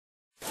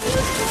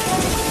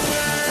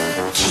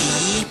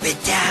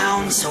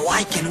so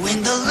I can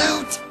win the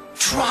loot.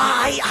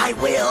 Try, I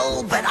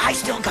will, but I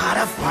still got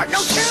a fart. No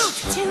toot!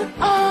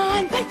 Toot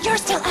on, but you're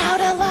still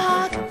out of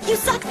luck. You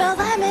suck the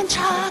lemon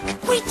chalk.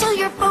 Wait till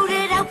you're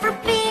voted out for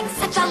being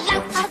such a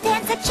lout. I'll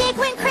dance a jig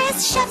when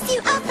Chris shoves you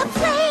off the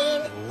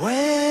plane.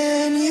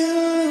 When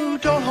you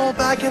don't hold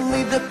back and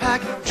lead the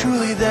pack,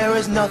 truly there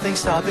is nothing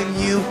stopping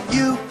you.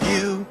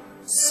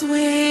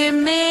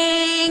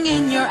 Swimming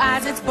in your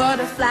eyes, it's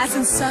butterflies,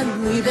 and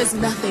suddenly there's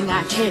nothing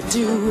I can't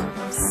do.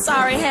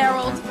 Sorry,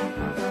 Harold.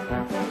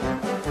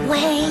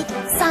 Wait,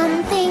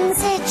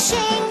 something's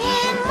itching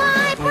in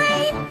my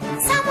brain.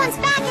 Someone's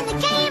back in the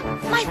game,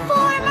 my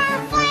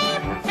former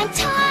flame. And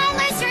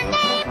Tyler's your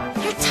name.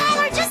 You're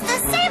Tyler, just the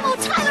same. Oh,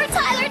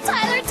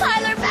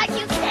 Tyler, back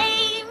you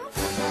came.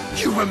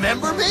 You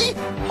remember me?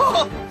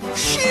 Oh,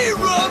 she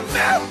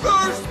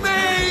remembers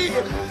me!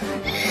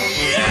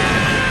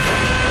 Yeah!